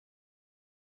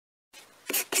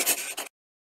Hi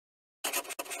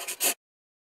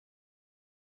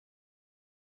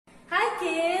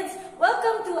kids!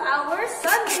 Welcome to our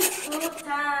Sunday School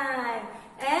time!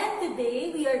 And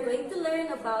today we are going to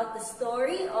learn about the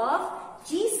story of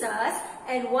Jesus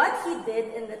and what He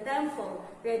did in the temple.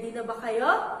 Ready na ba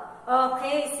kayo?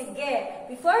 Okay,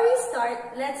 sige. Before we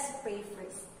start, let's pray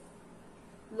first.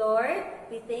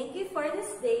 Lord, we thank You for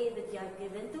this day that You have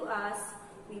given to us.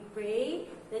 We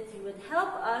pray that You would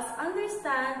help us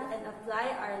understand and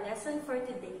apply our lesson for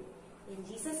today. In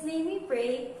Jesus' name we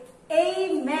pray.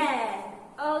 Amen.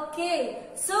 Okay,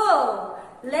 so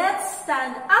let's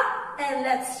stand up and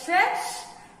let's stretch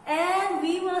and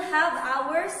we will have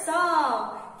our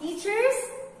song. Teachers?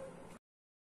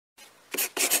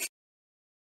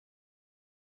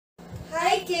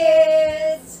 Hi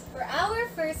kids! For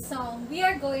our first song, we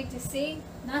are going to sing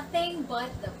Nothing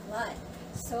But the Blood.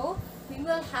 So, we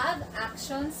will have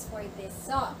actions for this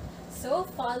song. So,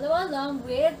 follow along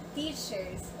with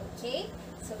teachers, okay?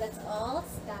 So, let's all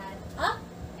stand up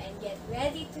and get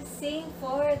ready to sing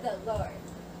for the Lord.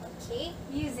 Okay?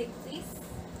 Music, please.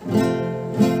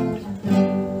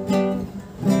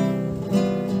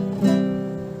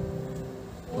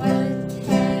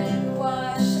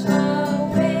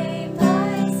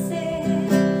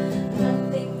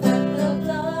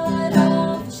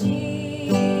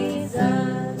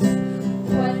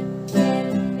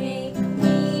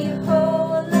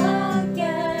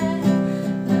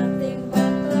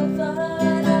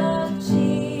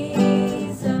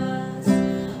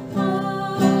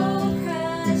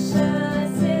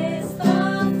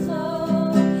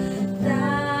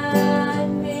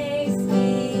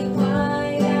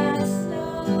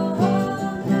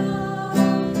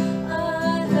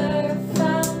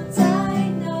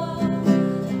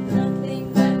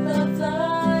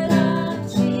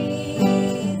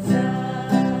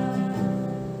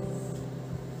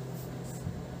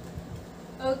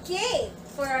 Okay,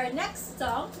 for our next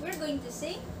song, we're going to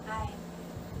sing I'm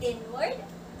Inward,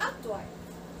 Outward.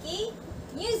 Okay,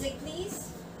 music please.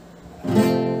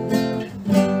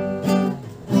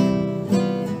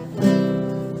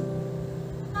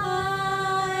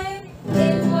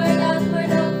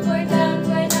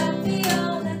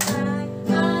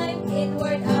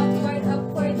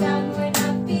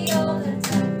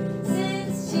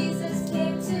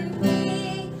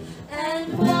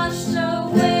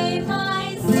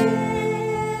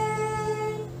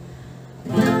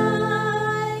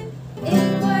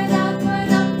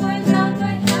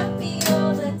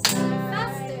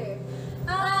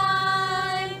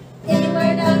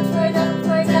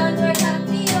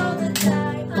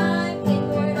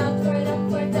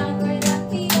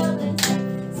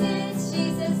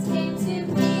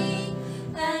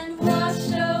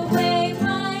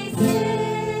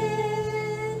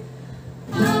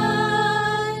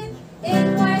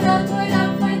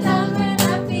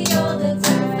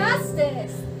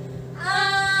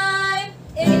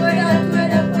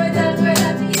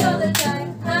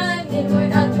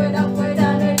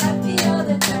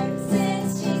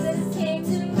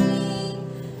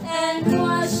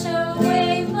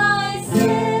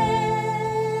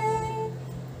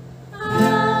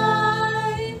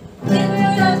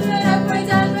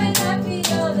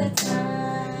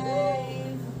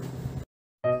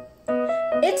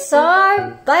 It's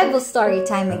our Bible story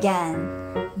time again.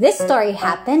 This story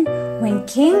happened when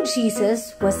King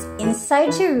Jesus was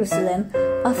inside Jerusalem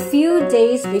a few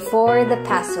days before the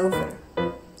Passover.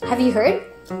 Have you heard?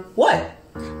 What?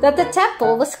 That the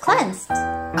temple was cleansed.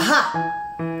 Aha!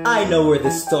 I know where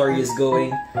this story is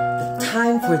going. The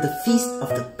time for the feast of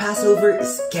the Passover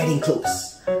is getting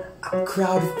close. A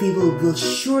crowd of people will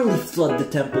surely flood the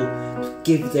temple to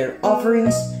give their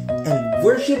offerings and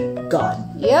worship God.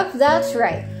 Yep, that's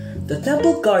right. The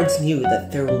temple guards knew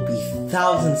that there will be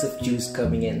thousands of Jews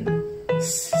coming in.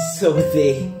 So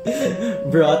they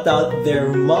brought out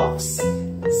their mops,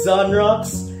 sun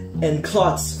rocks, and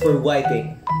cloths for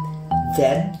wiping.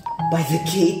 Then, by the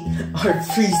gate are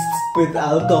priests with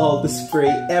alcohol to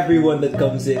spray everyone that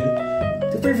comes in.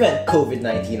 To prevent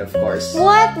COVID-19, of course.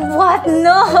 What?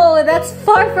 No, that's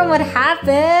far from what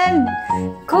happened.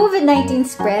 COVID-19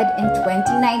 spread in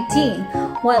 2019,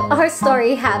 while our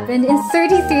story happened in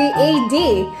 33 AD.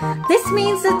 This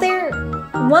means that they're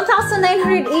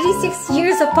 1,986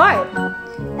 years apart.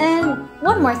 And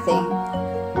one more thing.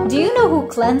 Do you know who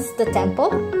cleansed the temple?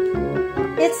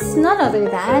 It's none other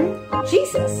than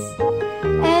Jesus.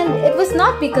 And it was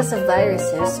not because of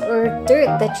viruses or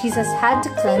dirt that Jesus had to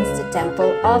cleanse the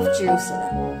temple of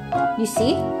Jerusalem. You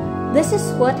see, this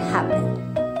is what happened.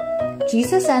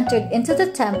 Jesus entered into the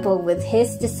temple with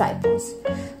his disciples.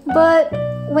 But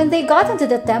when they got into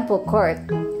the temple court,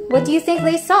 what do you think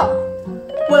they saw?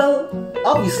 Well,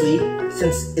 obviously,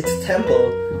 since it's a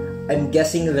temple, I'm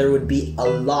guessing there would be a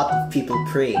lot of people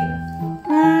praying.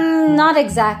 Not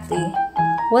exactly.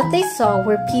 What they saw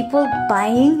were people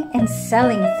buying and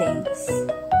selling things.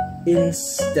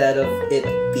 Instead of it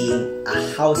being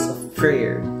a house of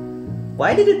prayer,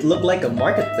 why did it look like a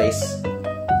marketplace?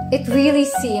 It really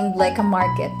seemed like a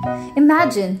market.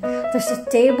 Imagine, there's a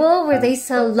table where they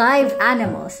sell live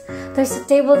animals. There's a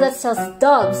table that sells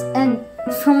doves, and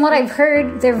from what I've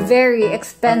heard, they're very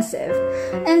expensive.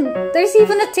 And there's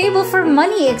even a table for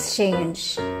money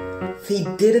exchange. They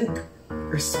didn't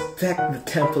respect the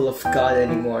temple of God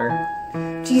anymore.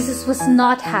 Jesus was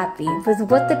not happy with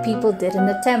what the people did in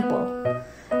the temple.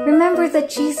 Remember that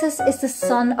Jesus is the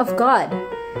Son of God.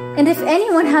 And if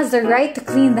anyone has the right to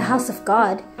clean the house of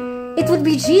God, it would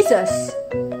be Jesus.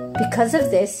 Because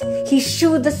of this, he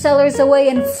shooed the sellers away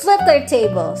and flipped their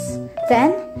tables.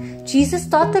 Then, Jesus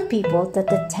taught the people that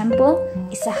the temple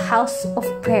is a house of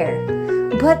prayer.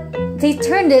 But they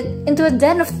turned it into a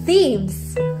den of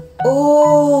thieves.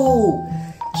 Oh!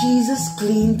 Jesus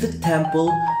cleaned the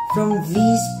temple from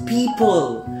these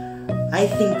people. I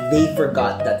think they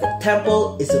forgot that the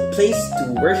temple is a place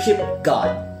to worship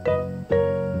God.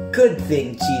 Good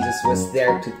thing Jesus was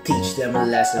there to teach them a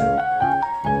lesson.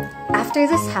 After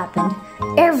this happened,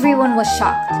 everyone was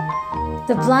shocked.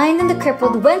 The blind and the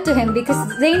crippled went to him because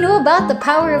they knew about the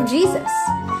power of Jesus.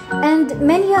 And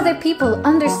many other people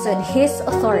understood his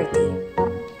authority.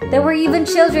 There were even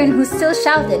children who still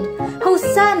shouted,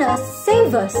 "Hosanna,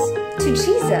 save us!" to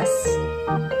Jesus.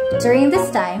 During this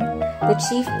time, the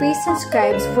chief priests and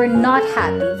scribes were not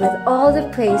happy with all the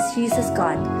praise Jesus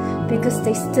got because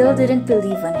they still didn't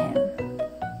believe on him.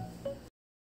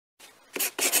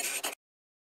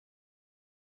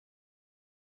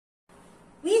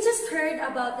 We just heard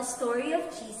about the story of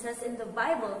Jesus in the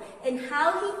Bible and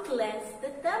how he cleansed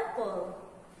the temple.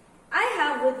 I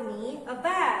have with me a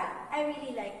bag. I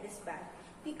really like this bag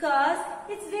because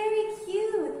it's very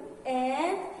cute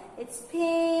and it's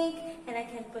pink and I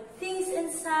can put things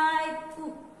inside.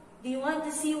 Ooh, do you want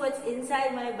to see what's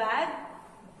inside my bag?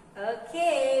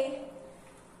 Okay.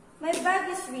 My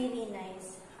bag is really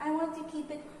nice. I want to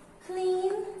keep it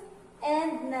clean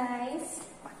and nice.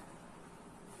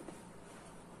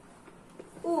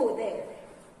 Ooh, there.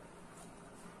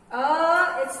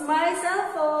 Oh, it's my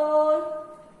cell phone.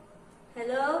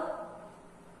 Hello?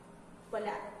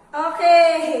 Wala.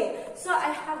 Okay. So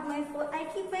I have my phone. I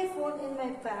keep my phone in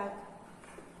my bag.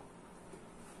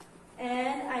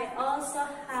 And I also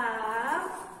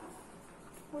have,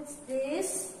 what's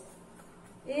this?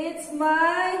 It's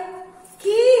my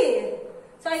key.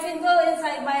 So I can go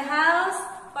inside my house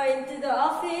or into the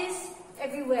office,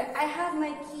 everywhere. I have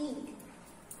my key.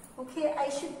 Okay, I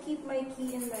should keep my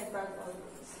key in my bag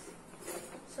always,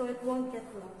 so it won't get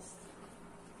lost.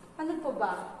 Ano pa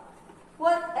ba?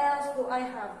 What else do I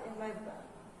have in my bag?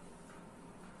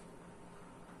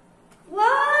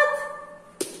 What?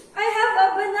 I have a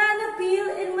banana peel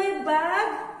in my bag?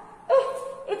 Oh,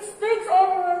 it stinks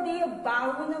already.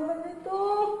 Bago naman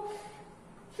ito.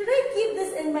 Should I keep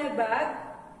this in my bag?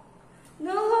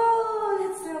 No,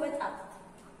 let's throw it out.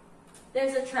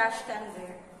 There's a trash can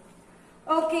there.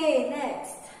 Okay,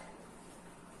 next.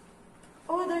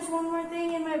 Oh, there's one more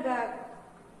thing in my bag.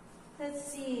 Let's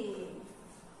see.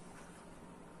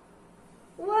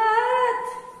 What?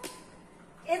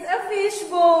 It's a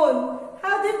fishbone.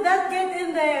 How did that get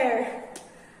in there?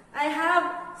 I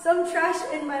have some trash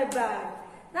in my bag.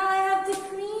 Now I have to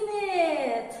clean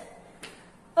it.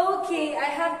 Okay, I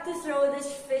have to throw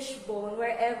this fishbone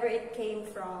wherever it came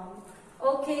from.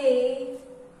 Okay,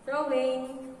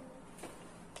 throwing.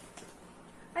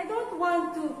 I don't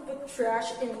want to put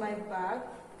trash in my bag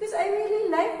because I really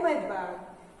like my bag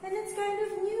and it's kind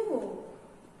of new.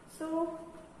 So,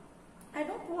 I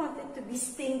don't want it to be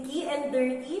stinky and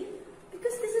dirty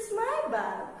because this is my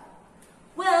bag.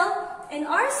 Well, in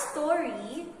our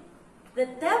story,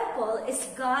 the temple is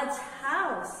God's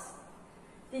house.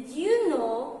 Did you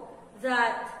know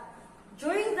that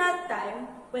during that time,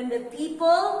 when the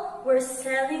people were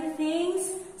selling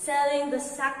things, selling the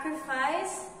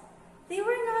sacrifice, they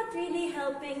were not really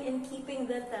helping in keeping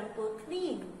the temple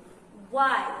clean.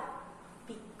 Why?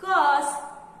 Because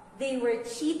they were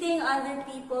cheating other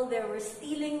people, they were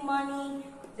stealing money,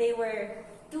 they were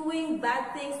doing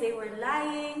bad things, they were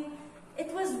lying.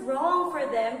 It was wrong for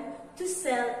them to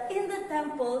sell in the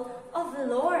temple of the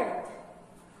Lord.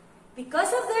 Because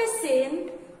of their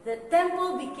sin, the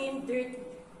temple became dirty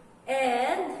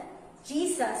and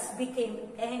Jesus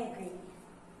became angry.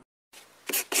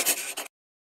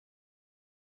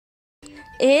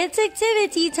 it's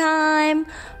activity time!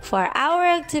 For our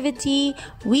activity,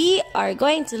 we are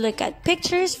going to look at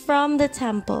pictures from the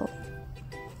temple.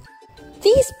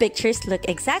 These pictures look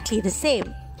exactly the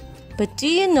same. But do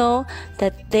you know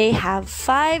that they have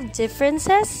 5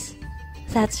 differences?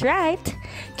 That's right.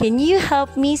 Can you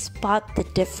help me spot the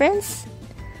difference?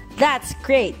 That's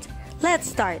great. Let's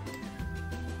start.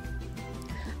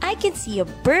 I can see a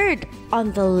bird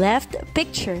on the left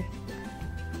picture.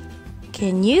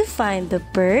 Can you find the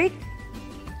bird?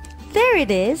 There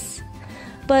it is.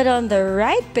 But on the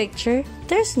right picture,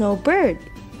 there's no bird.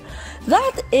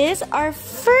 That is our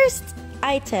first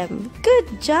item.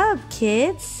 Good job,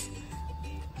 kids.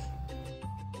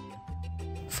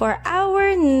 For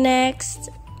our next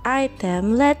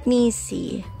item, let me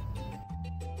see.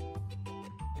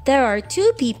 There are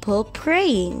 2 people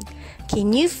praying.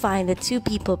 Can you find the 2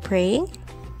 people praying?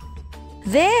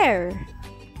 There!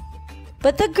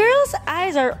 But the girl's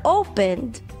eyes are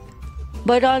opened.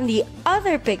 But on the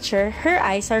other picture, her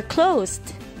eyes are closed.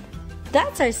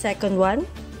 That's our second one.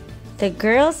 The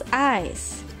girl's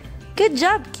eyes. Good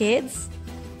job, kids!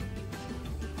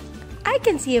 I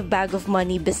can see a bag of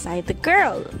money beside the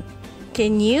girl.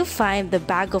 Can you find the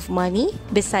bag of money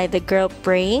beside the girl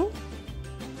praying?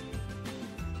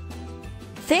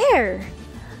 There!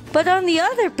 But on the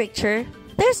other picture,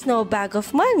 there's no bag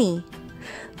of money.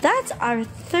 That's our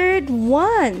third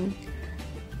one.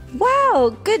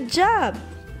 Wow, good job!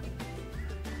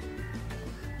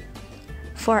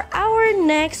 For our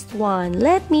next one,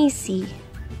 let me see.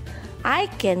 I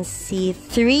can see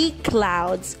 3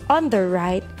 clouds on the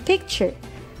right picture.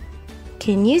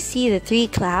 Can you see the 3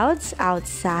 clouds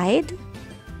outside?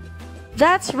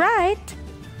 That's right.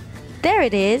 There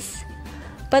it is.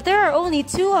 But there are only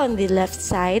 2 on the left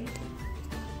side.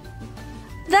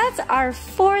 That's our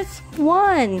 4th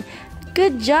one.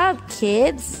 Good job,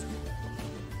 kids.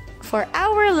 For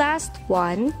our last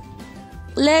one,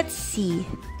 let's see.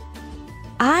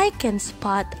 I can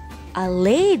spot a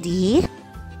lady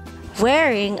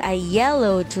wearing a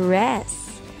yellow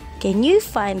dress. Can you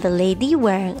find the lady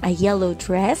wearing a yellow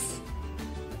dress?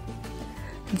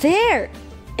 There,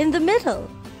 in the middle.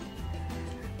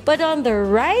 But on the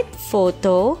right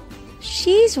photo,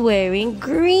 she's wearing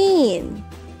green.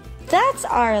 That's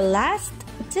our last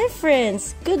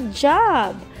difference. Good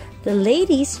job. The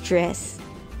lady's dress.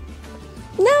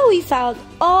 Now we found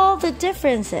all the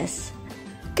differences.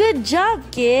 Good job,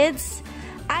 kids.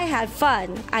 I had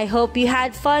fun. I hope you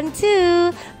had fun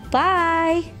too.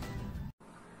 Bye.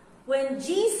 When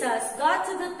Jesus got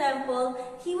to the temple,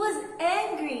 he was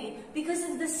angry because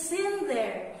of the sin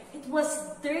there. It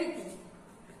was dirty.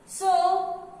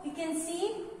 So, you can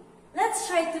see, let's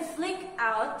try to flick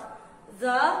out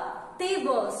the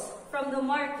tables from the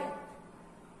market.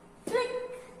 Flick.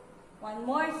 One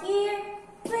more here.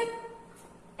 Flick.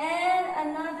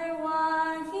 And another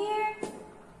one here.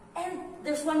 And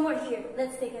there's one more here.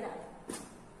 Let's take it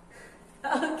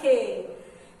out. Okay.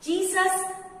 Jesus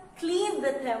cleaned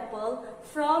the temple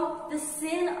from the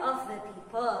sin of the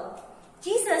people.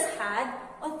 Jesus had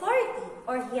authority,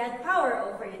 or he had power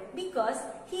over it, because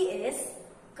he is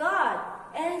God.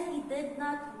 And he did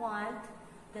not want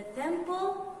the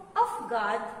temple of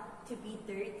God to be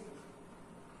dirty.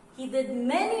 He did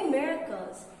many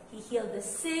miracles. He healed the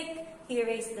sick, he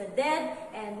raised the dead,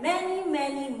 and many,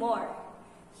 many more.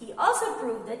 He also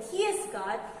proved that he is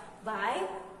God by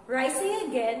rising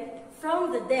again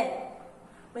from the dead.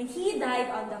 When he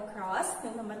died on the cross,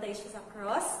 nung namatay siya sa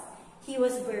cross, he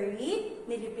was buried,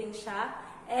 nilibing siya,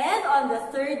 and on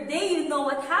the 3rd day, you know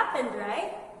what happened,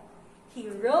 right? He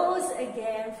rose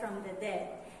again from the dead,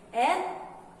 and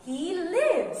he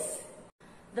lives.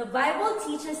 The Bible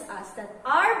teaches us that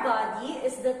our body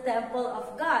is the temple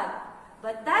of God,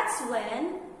 but that's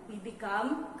when we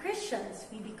become Christians,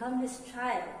 we become His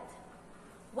child.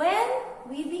 When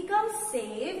we become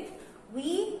saved,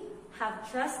 we have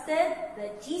trusted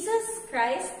that Jesus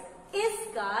Christ is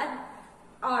God,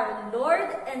 our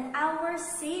Lord and our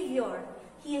Savior.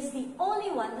 He is the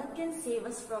only one that can save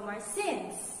us from our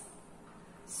sins.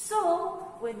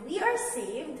 So, when we are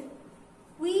saved,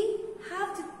 we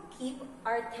have to keep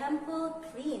our temple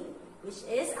clean, which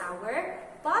is our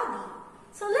body.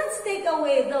 So let's take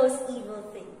away those evil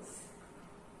things.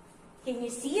 Can you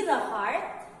see the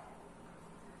heart?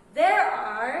 There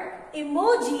are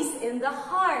emojis in the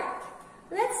heart.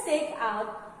 Let's take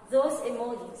out those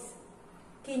emojis.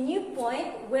 Can you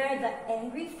point where the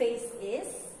angry face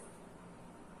is?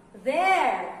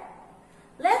 There.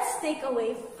 Let's take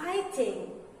away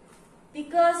fighting.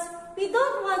 Because we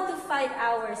don't want to fight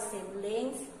our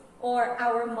siblings or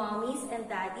our mommies and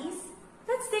daddies.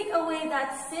 Let's take away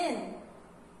that sin.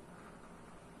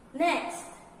 Next,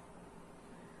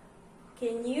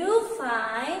 can you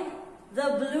find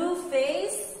the blue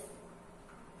face?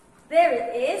 There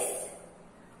it is.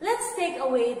 Let's take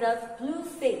away the blue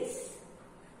face.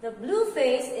 The blue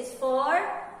face is for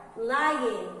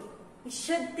lying. We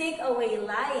should take away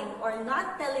lying or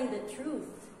not telling the truth.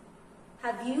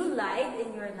 Have you lied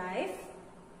in your life?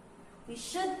 We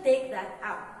should take that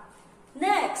out.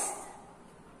 Next,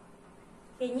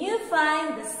 can you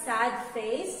find the sad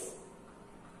face?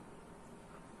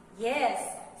 Yes,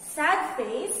 sad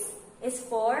face is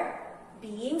for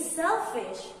being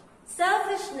selfish.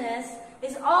 Selfishness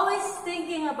is always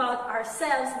thinking about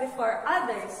ourselves before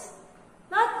others,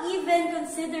 not even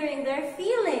considering their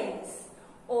feelings.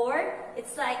 Or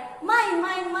it's like, mine,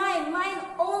 mine, mine, mine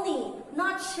only,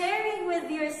 not sharing with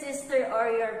your sister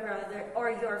or your brother or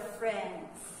your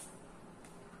friends.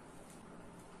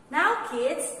 Now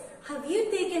kids, have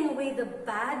you taken away the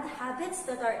bad habits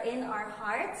that are in our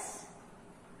hearts?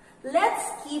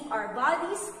 Let's keep our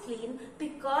bodies clean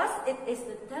because it is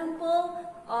the temple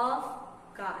of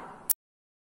God.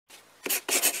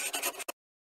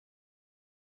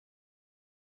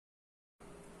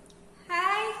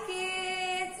 Hi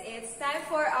kids! It's time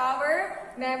for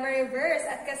our memory verse.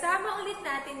 At kasama ulit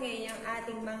natin ngayon ang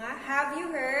ating mga Have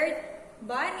You Heard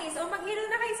Bunnies. O mag-hello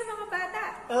na kayo sa mga bata.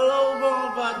 Hello mga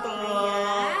bata!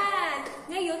 Ayan!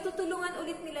 Ngayon, tutulungan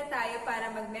ulit nila tayo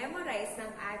para mag-memorize ng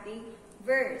ating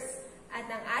verse. At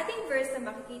ang ating verse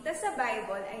na makikita sa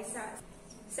Bible ay sa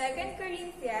 2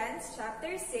 Corinthians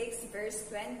chapter 6, verse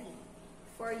 20.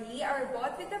 For ye are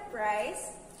bought with a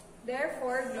price,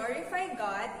 therefore glorify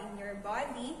God in your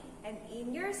body and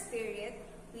in your spirit,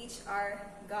 which are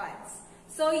God's.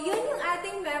 So, yun yung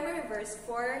ating memory verse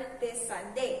for this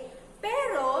Sunday.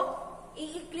 Pero,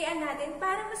 iiklian natin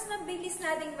para mas mabilis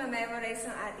nating ma-memorize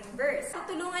ang ating verse.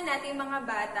 Tutulungan natin mga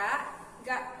bata,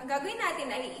 gagawin natin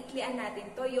ay iiklian natin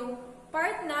to yung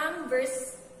part ng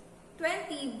verse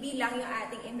 20 bilang yung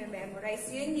ating i-memorize.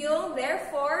 Yun yung,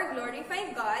 therefore,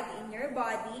 glorify God in your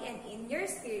body and in your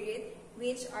spirit,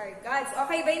 which are God's.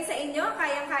 Okay ba yun sa inyo?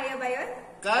 Kayang-kaya ba yun?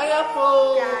 Kaya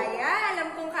po! Kaya! Alam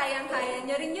kong kayang-kaya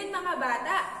nyo rin yun mga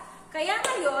bata. Kaya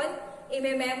ngayon,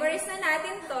 i-memorize na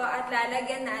natin to at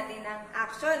lalagyan natin ng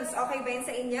actions. Okay ba yun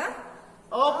sa inyo?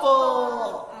 Opo!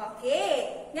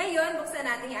 Okay. Ngayon, buksan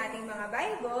natin yung ating mga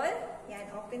Bible. Yan,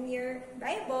 open your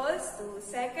Bibles to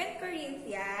 2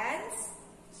 Corinthians.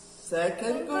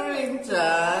 2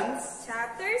 Corinthians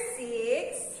Chapter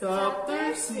 6.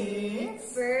 chapter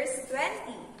 6 Verse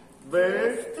 20.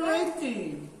 verse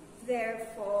 20.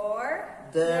 Therefore,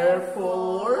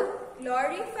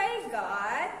 glorify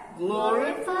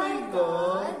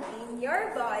God in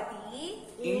your body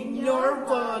in your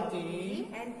body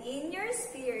and in your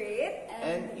spirit,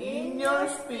 and in your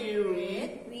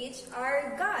spirit, which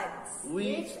are God's.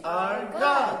 which are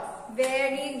God's.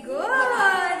 Very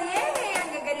good! Yay! Ang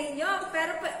gagaling nyo.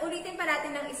 Pero ulitin pa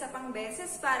natin ng isa pang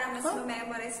beses para mas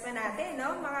ma-memorize pa natin,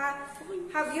 no? Mga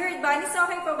Have You Heard Bunnies?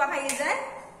 Okay po ba kayo dyan?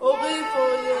 Okay po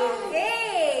yan.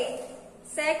 Okay!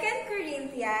 2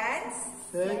 Corinthians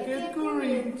 2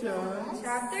 Corinthians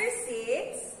chapter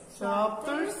 6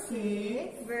 chapter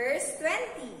 6 verse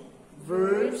 20.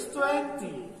 verse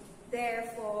 20.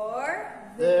 Therefore,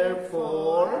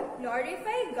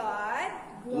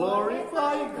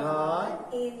 glorify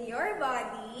God in your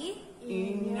body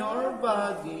in your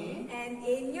body and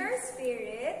in your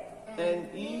spirit, and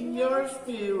in your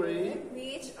spirit,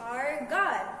 which are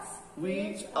God's.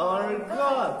 which are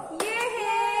God's.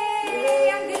 Yay!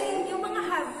 Ang galing nyo mga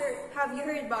Have You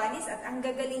Heard Bunnies at ang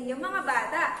gagaling nyo mga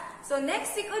bata. So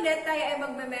next week ulit tayo ay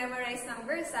magme-memorize ng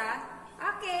verse ha.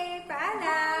 Okay,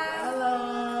 paalam!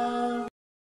 Hello!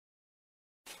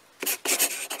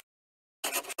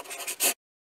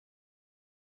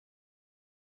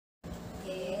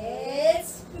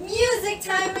 It's music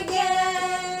time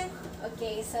again!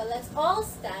 Okay, so let's all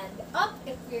stand up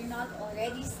if you're not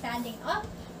already standing up.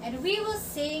 And we will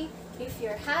sing If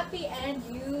You're Happy and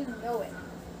You Know It.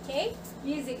 Okay?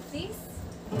 Music, please.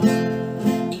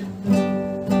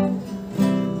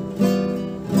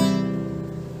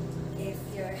 If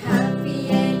you're happy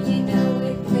and you know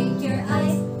it, blink your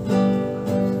eyes.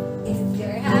 If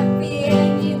you're happy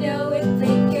and you know it,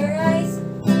 blink your eyes.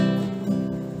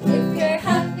 If you're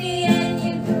happy and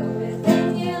you know it,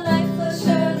 then your life will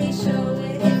surely show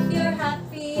it. If you're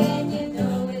happy and you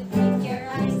know it, blink your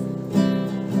eyes.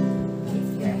 If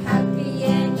you're happy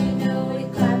and you know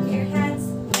it, clap your hands.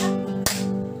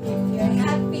 If you're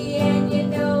happy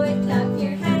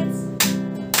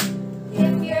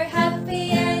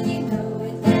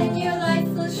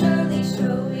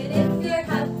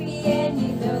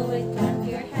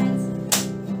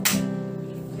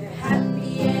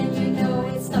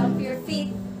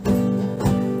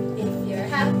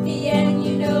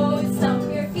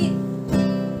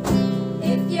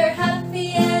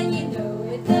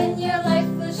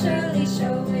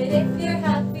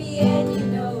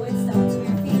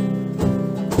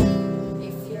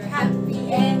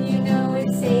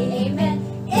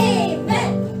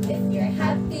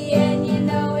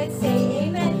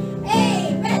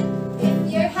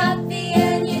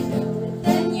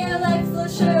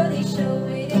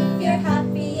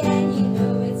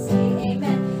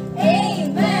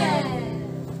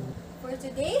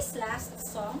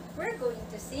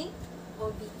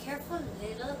careful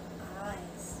little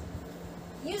eyes.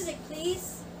 Music,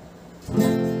 please.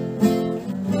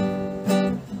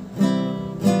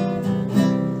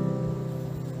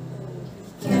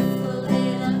 Careful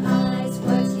little eyes,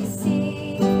 what you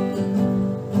see.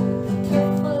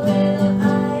 Careful little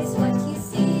eyes, what you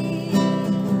see.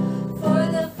 For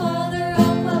the Father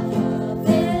up above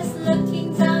is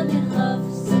looking down in love.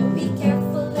 So be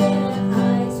careful little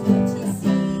eyes, what you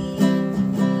see.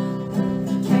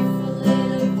 Be careful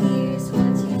little ears,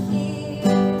 what you hear.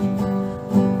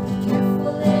 Be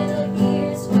careful little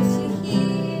ears, what you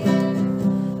hear.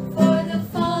 For the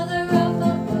Father up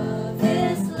above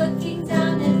is looking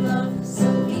down in love. So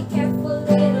be careful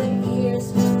little ears,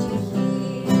 what you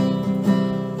hear.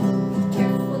 Be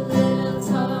careful little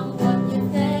tongue, what you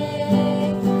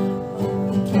think.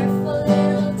 Be careful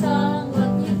little tongue,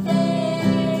 what you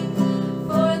think.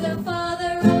 For the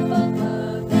Father up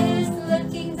above is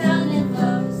looking down in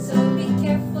love. So be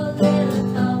careful little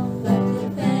tongue, what you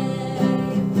think.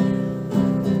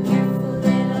 Be careful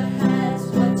little hands,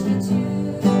 what you do.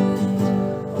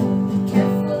 Be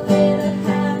careful little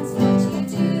hands, what you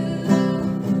do.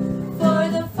 For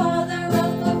the Father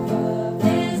up above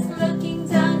is looking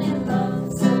down in love.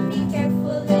 So be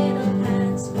careful little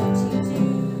hands, what you do.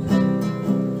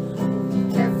 Be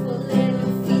careful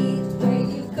little feet, where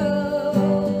you go.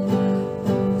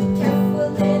 Be careful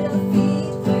little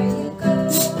feet, where you go.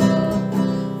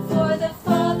 For the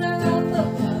Father up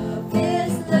above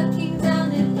is looking down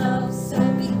in love. So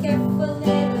be careful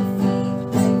little feet,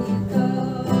 where you go.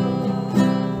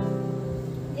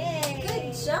 Yay! Good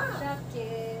job,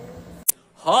 kids.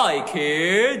 Hi,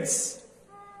 kids!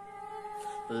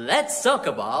 Let's talk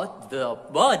about the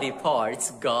body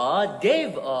parts God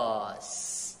gave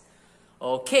us.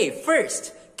 Okay,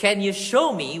 first, can you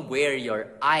show me where your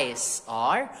eyes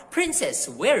are? Princess,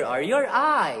 where are your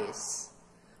eyes?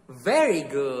 Very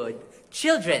good.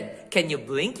 Children, can you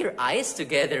blink your eyes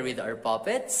together with our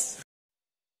puppets?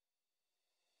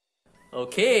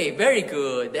 Okay, very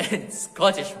good. And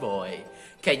Scottish boy,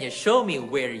 can you show me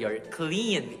where your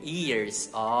clean ears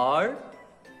are?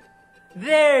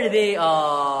 There they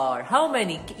are. How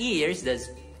many ears does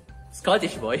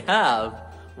Scottish boy have?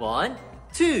 1,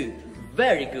 2.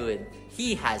 Very good.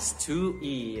 He has 2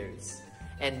 ears.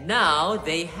 And now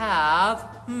they have,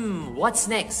 what's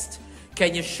next?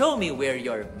 Can you show me where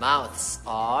your mouths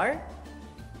are?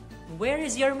 Where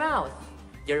is your mouth?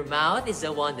 Your mouth is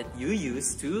the one that you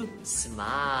use to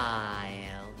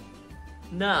smile.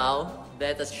 Now,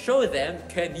 let us show them.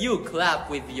 Can you clap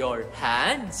with your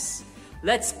hands?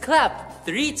 Let's clap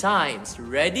 3 times.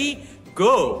 Ready?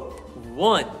 Go!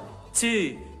 1,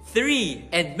 2, 3,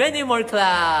 and many more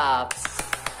claps.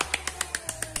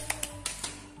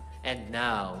 And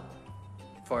now,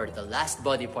 for the last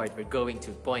body part we're going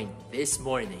to point this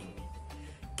morning.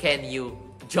 Can you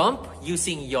jump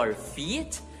using your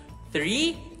feet?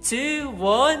 3, 2,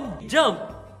 1,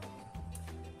 jump!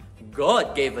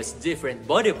 God gave us different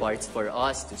body parts for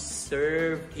us to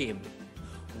serve Him.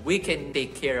 We can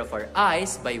take care of our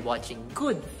eyes by watching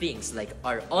good things like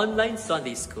our online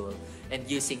Sunday school and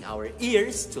using our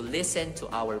ears to listen to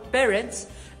our parents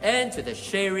and to the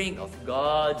sharing of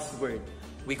God's Word.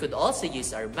 We could also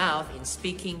use our mouth in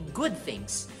speaking good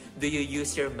things. Do you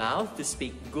use your mouth to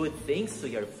speak good things to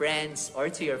your friends or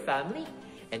to your family?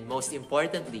 And most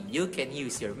importantly, you can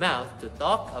use your mouth to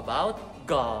talk about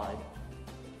God.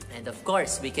 And of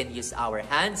course, we can use our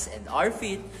hands and our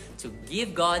feet to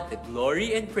give God the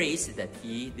glory and praise that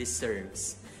He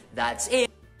deserves. That's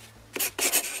it.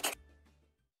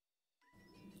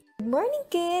 Good morning,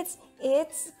 kids!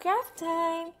 It's craft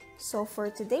time! So for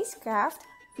today's craft,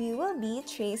 we will be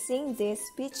tracing this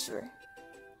picture.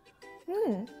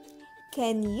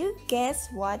 Can you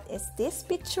guess what is this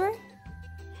picture?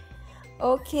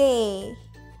 Okay.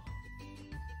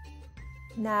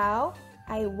 Now,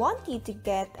 I want you to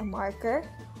get a marker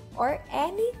or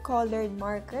any colored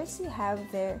markers you have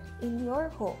there in your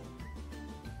home.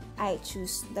 I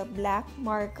choose the black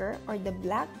marker or the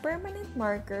black permanent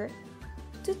marker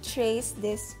to trace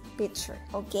this picture,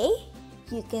 okay?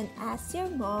 You can ask your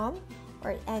mom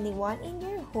or anyone in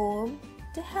your home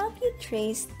to help you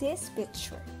trace this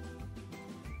picture.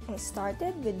 I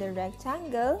started with the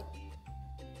rectangle.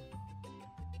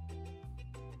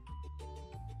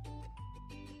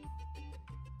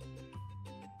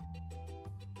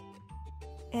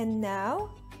 And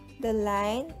now, the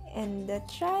line and the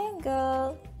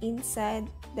triangle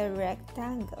inside the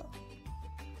rectangle.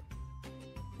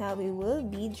 Now we will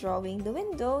be drawing the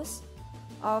windows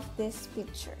of this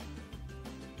picture.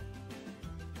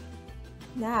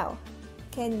 Now,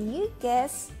 can you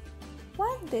guess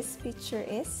what this picture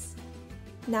is?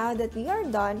 Now that we are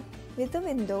done, with the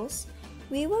windows,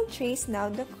 we will trace now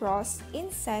the cross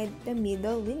inside the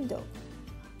middle window.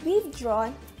 We've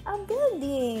drawn a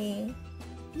building!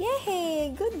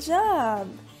 Yay! Good job!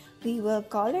 We will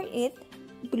color it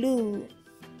blue.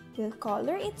 We'll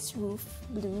color its roof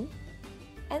blue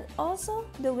and also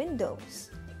the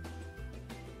windows.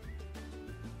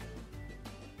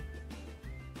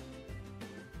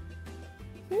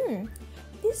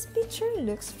 This picture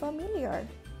looks familiar.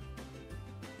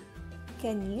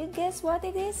 Can you guess what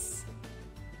it is?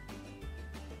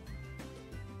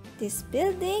 This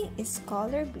building is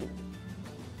color blue.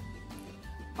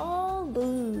 All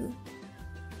blue.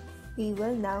 We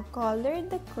will now color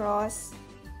the cross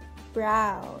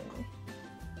brown.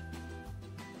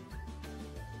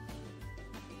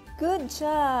 Good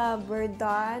job! We're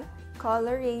done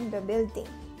coloring the building.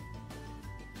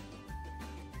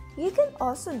 You can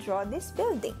also draw this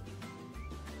building.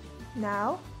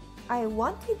 Now, I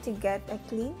want you to get a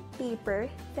clean paper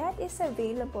that is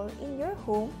available in your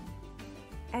home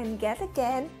and get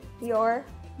again your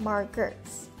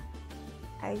markers.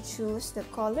 I choose the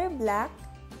color black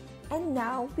and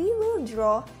now we will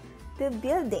draw the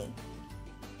building.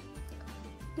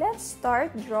 Let's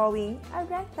start drawing a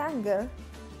rectangle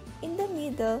in the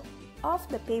middle of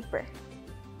the paper.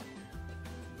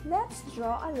 Let's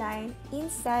draw a line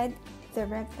inside the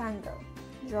rectangle.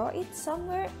 Draw it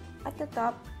somewhere at the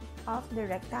top of the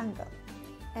rectangle.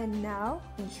 And now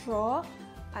draw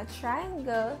a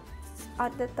triangle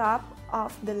at the top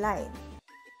of the line.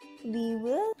 We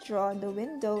will draw the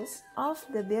windows of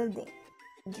the building.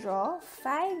 Draw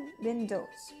 5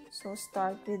 windows. So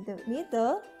start with the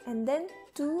middle and then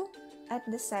 2 at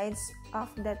the sides of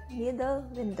that middle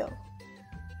window.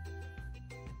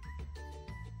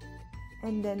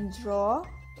 And then draw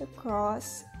the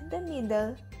cross in the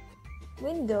middle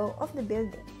window of the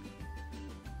building.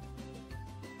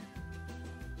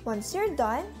 Once you're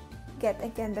done, get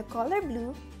again the color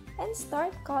blue and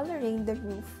start coloring the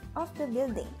roof of the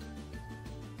building.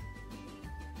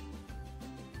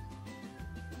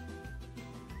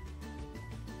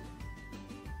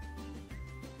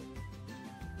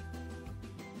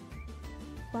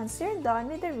 Once you're done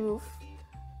with the roof,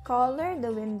 color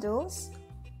the windows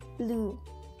blue.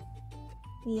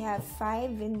 We have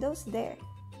 5 windows there.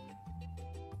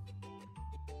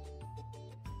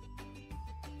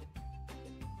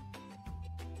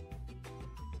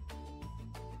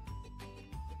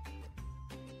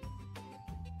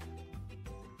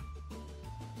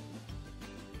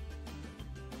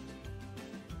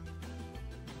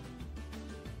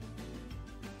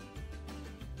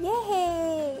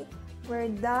 Yay! We're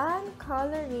done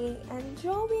coloring and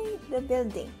drawing the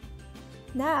building.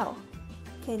 Now,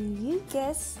 can you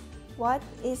guess what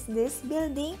is this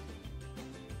building?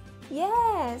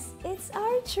 Yes, it's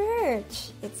our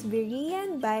church. It's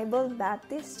Berean Bible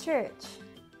Baptist Church.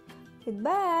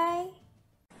 Goodbye.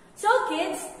 So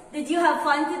kids, did you have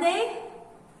fun today?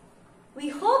 We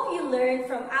hope you learned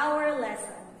from our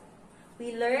lesson.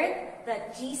 We learned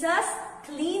that Jesus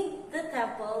cleaned the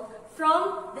temple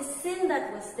from the sin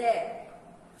that was there.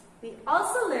 We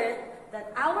also learned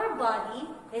that our body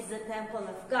is the temple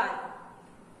of God.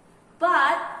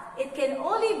 But it can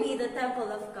only be the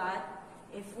temple of God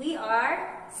if we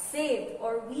are saved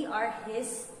or we are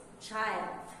His child.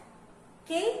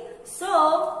 Okay?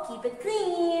 So, keep it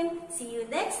clean. See you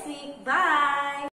next week. Bye!